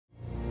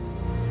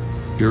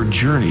your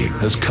journey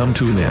has come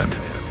to an end.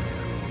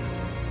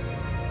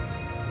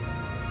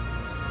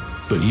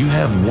 But you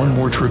have one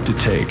more trip to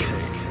take.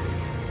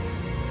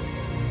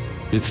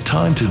 It's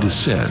time to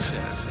descend.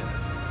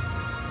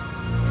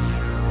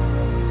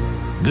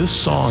 This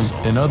song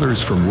and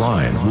others from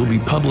Rhine will be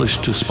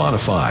published to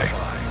Spotify.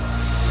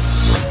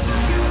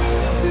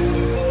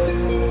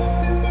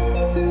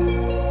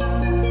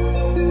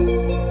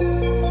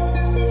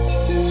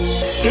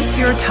 It's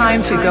your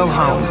time to go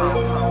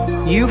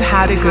home. You've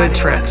had a good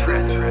trip.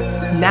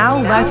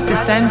 Now let's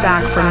descend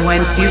back from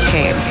whence you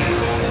came.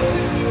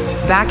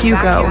 Back you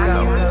go,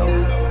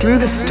 through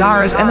the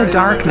stars and the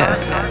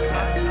darkness.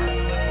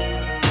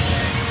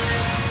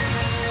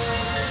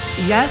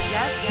 Yes,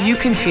 you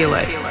can feel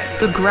it,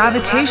 the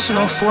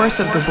gravitational force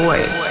of the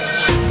void.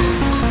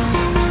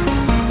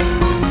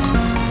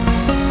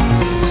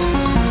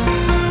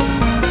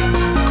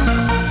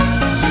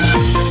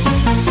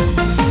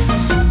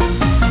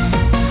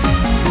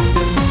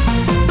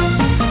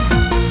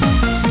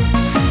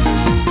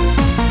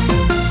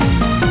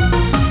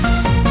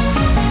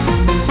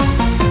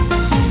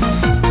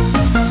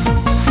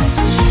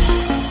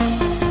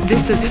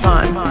 This is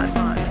fun.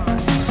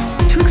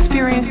 To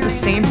experience the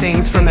same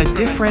things from a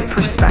different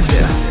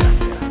perspective.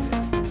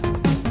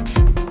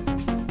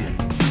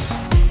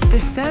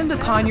 Descend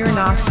upon your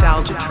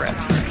nostalgia trip.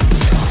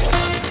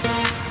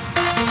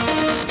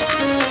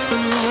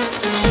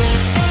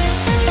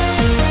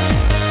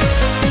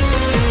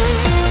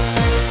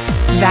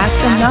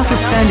 That's enough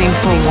ascending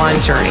for one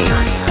journey.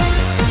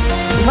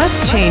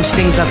 Let's change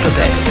things up a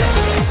bit.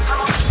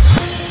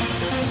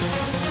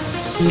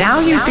 Now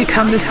you've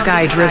become the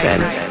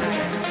sky-driven.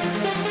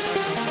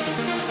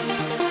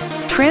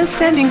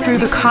 Transcending through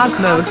the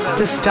cosmos,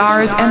 the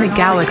stars, and the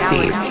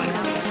galaxies.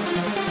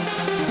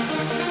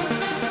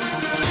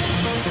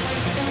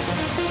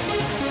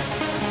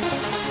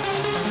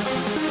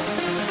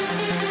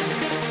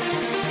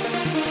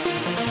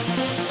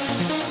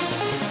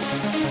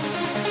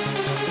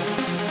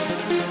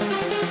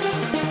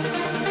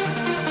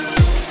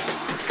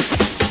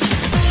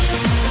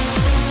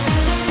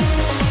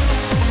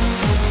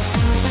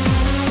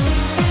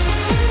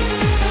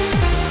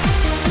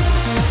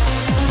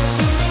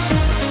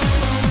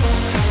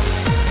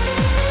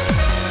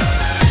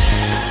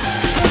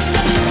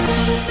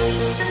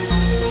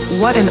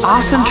 What an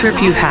awesome trip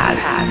you've had.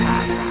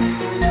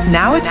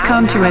 Now it's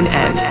come to an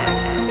end.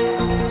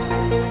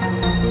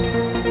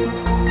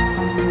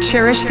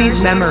 Cherish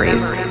these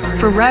memories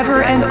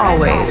forever and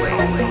always.